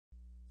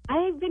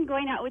I've been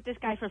going out with this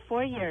guy for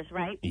 4 years,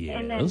 right? Yes.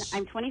 And then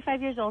I'm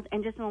 25 years old,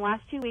 and just in the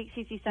last 2 weeks,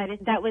 he's decided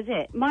that was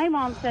it. My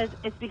mom says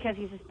it's because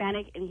he's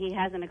Hispanic and he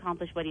hasn't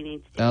accomplished what he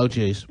needs to. Oh,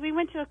 jeez. We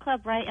went to a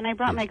club, right? And I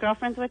brought my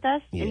girlfriends with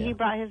us, and he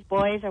brought his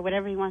boys or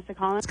whatever he wants to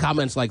call them. It's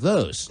comments like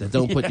those that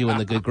don't put you in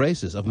the good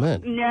graces of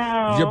men.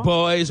 No. Your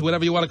boys,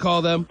 whatever you want to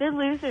call them. They're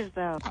losers,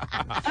 though.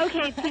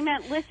 Okay,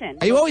 T-Man, listen.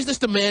 Are you always this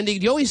demanding?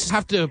 Do you always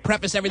have to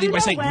preface everything by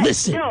saying,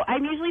 listen? No,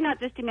 I'm usually not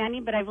this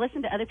demanding, but I've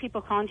listened to other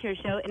people call into your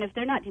show, and if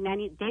they're not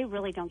demanding, they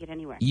really don't get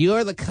anywhere.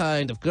 You're the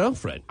kind of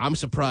girlfriend. I'm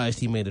surprised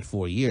he made it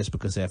 4 years,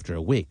 because after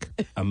a week,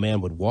 a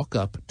man would walk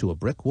up to a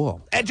brick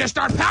wall and just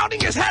start pounding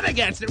his head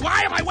against it.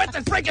 Why am I with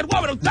this freaking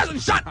woman who doesn't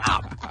shut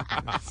up?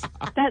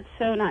 That's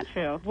so not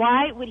true.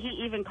 Why would he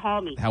even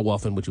call me? How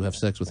often would you have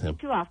sex with him?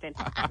 Too often.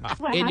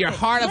 In your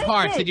heart of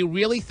hearts, did you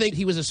really think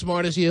he was as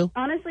smart as you?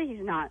 Honestly,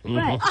 he's not.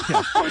 Mm-hmm.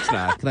 Of course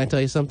not. Can I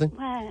tell you something?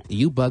 What?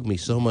 You bug me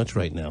so much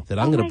right now that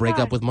I'm going to break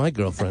up with my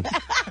girlfriend.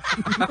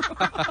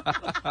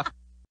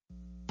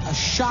 A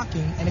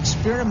shocking and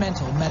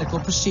experimental medical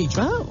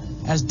procedure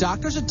as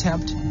doctors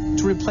attempt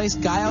to replace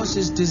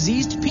Gaius'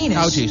 diseased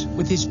penis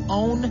with his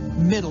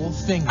own middle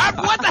finger.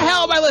 What the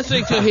hell am I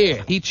listening to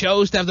here? He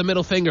chose to have the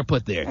middle finger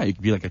put there. Yeah, you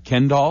could be like a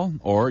Ken doll,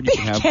 or you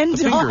can have the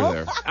finger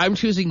there. I'm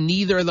choosing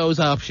neither of those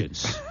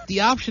options.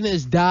 The option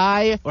is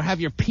die or have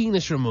your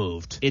penis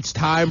removed. It's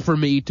time for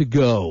me to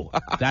go.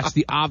 That's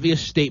the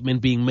obvious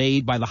statement being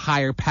made by the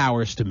higher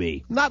powers to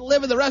me. I'm not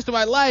living the rest of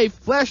my life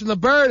flashing the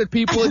bird at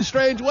people in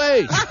strange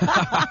ways.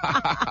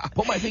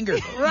 Pull my finger.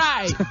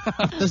 Right.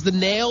 Does the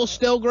nail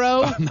still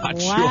grow? I'm not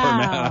sure,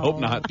 man. I hope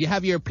not. Do you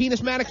have your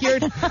penis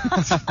manicured?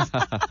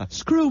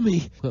 Screw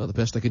me. Well, the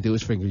best I can do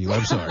is finger you.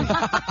 I'm sorry.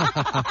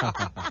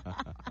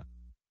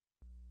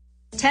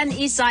 10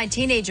 East Side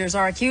teenagers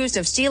are accused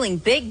of stealing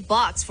big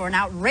bucks for an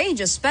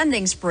outrageous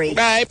spending spree.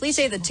 Right. Police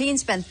say the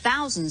teens spent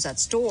thousands at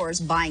stores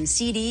buying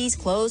CDs,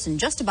 clothes, and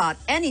just about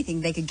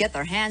anything they could get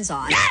their hands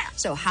on. Yeah.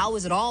 So how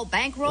was it all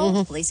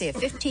bankrolled? Police say a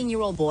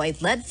 15-year-old boy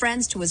led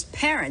friends to his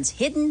parents'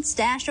 hidden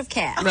stash of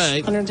cash.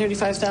 Right.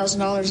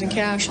 $135,000 in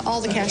cash. All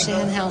the cash in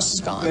the house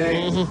is gone.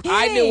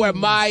 I knew where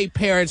my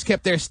parents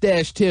kept their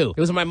stash, too. It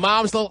was in my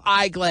mom's little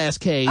eyeglass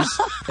case,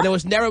 and there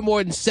was never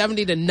more than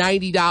 $70 to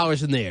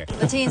 $90 in there.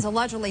 The teens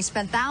allegedly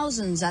spent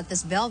thousands at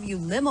this Bellevue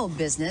limo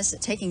business,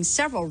 taking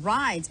several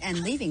rides and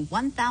leaving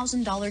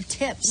 $1,000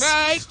 tips.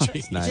 Right.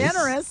 Nice.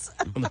 Generous.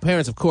 And the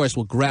parents, of course,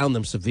 will ground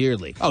them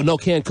severely. Oh, no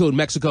Cancun,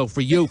 Mexico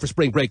for you for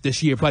spring break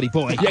this year, buddy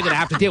boy. You're going to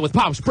have to deal with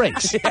Palm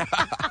Springs.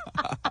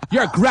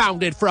 You're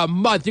grounded for a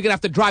month. You're going to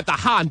have to drive the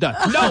Honda.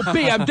 No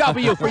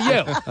BMW for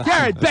you.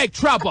 You're in big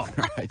trouble.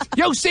 Right.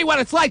 You'll see what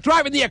it's like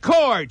driving the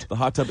Accord. The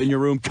hot tub in your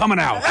room coming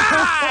out.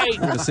 Right.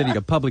 We're going to send you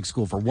to public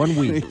school for 1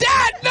 week.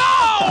 Dad, no!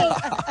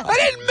 I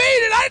didn't mean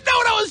it. I didn't know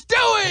what I was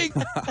doing.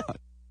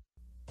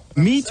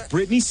 Meet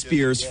Britney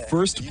Spears'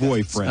 first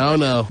boyfriend. Oh,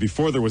 no.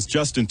 Before there was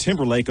Justin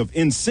Timberlake of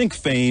NSYNC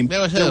fame,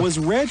 there was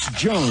Reg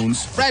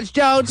Jones. Reg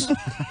Jones.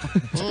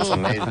 That's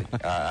amazing.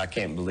 I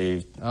can't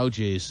believe. Oh,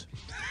 jeez.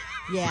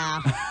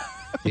 Yeah.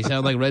 You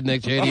sound like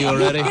Redneck JD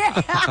already?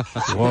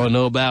 You want to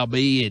know about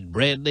me and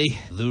Brittany?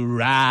 The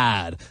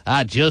ride.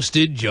 I just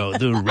enjoyed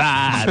the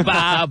ride.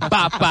 Ba,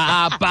 ba,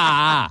 ba,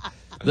 ba.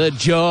 The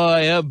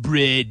joy of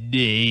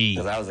Brittany.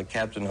 Because I was the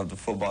captain of the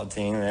football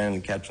team and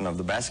the captain of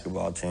the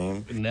basketball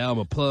team. And now I'm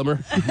a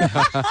plumber.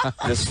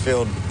 This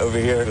field over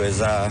here is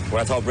where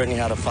I taught Brittany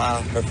how to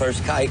fly her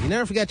first kite. You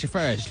never forget your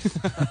first.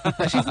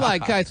 She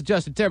flying kites with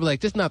Justin Timberlake,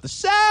 just not the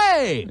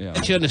same.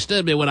 Yeah. She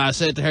understood me when I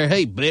said to her,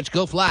 hey, bitch,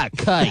 go fly a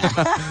kite.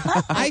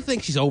 I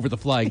think she's over the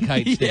flying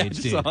kite stage,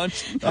 dude. All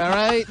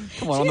right?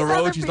 Come on the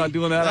road. She's not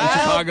doing that in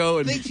Chicago.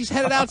 I don't think she's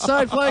headed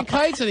outside flying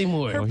kites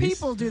anymore. Her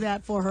people do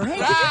that for her.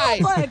 Hey, right. can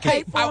you fly a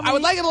kite? I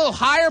would like it a little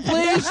higher,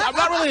 please. I'm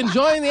not really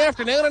enjoying the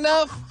afternoon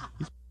enough.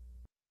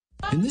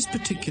 In this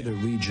particular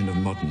region of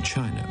modern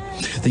China,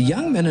 the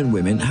young men and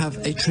women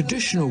have a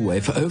traditional way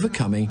for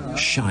overcoming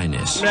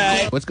shyness.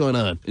 Right. What's going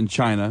on? In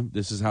China,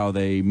 this is how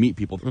they meet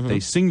people. They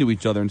sing to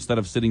each other instead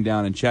of sitting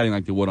down and chatting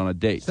like they would on a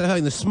date. Instead of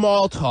having the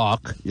small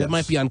talk that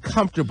might be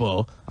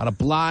uncomfortable on a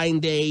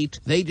blind date,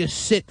 they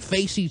just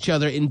face each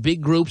other in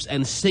big groups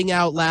and sing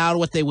out loud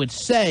what they would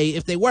say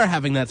if they were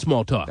having that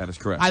small talk. That is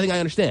correct. I think I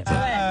understand.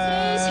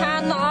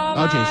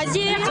 Oh,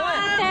 jeez.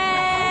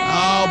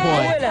 Oh,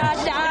 boy.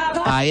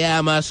 I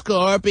am a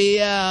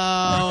Scorpio.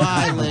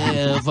 I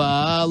live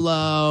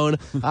alone.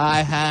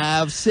 I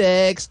have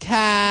 6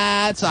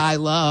 cats. I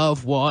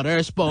love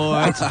water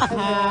sports. Oh,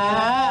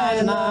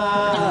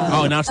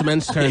 now it's the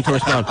men's turn to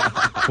respond.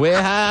 We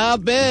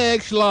have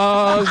big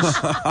slugs.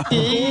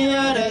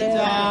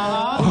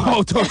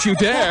 Oh, don't you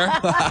dare.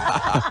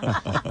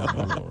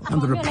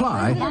 And the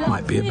reply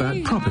might be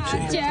about property.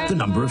 The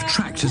number of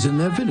tractors in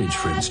their village,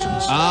 for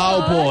instance.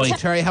 Oh, boy.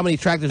 Terry, how many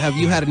tractors have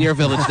you had in your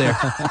village there?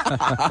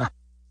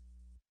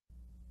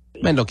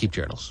 Men don't keep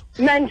journals.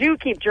 Men do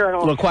keep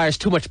journals. It requires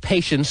too much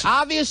patience.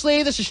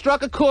 Obviously, this has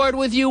struck a chord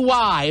with you.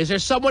 Why? Is there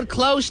someone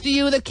close to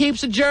you that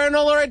keeps a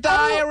journal or a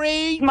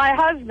diary? My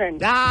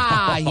husband.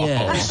 Ah,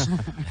 yes.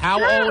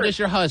 How old is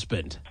your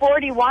husband?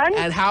 41.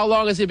 And how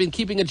long has he been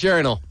keeping a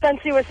journal?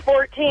 Since he was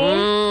 14.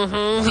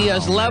 Mm-hmm. He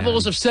has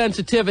levels of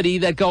sensitivity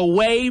that go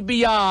way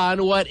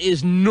beyond what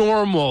is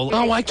normal.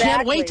 Oh, I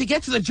can't wait to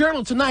get to the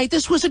journal tonight.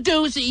 This was a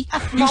doozy.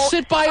 You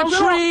sit by a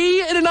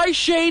tree in a nice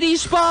shady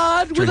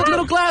spot with a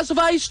little glass of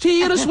iced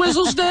tea and a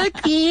swizzle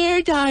stick.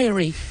 Here,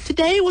 diary.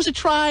 Today was a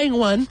trying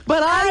one,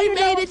 but I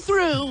made it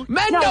through.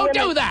 Men don't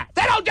do that.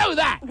 They don't do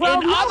that. In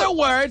other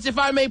words, if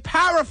I may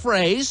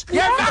paraphrase,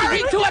 you're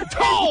married to a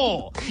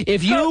tool.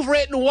 If you've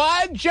written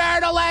one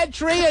journal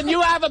entry and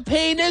you have a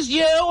penis,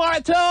 you are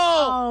a tool.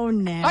 Oh,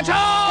 no. A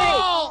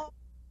tool!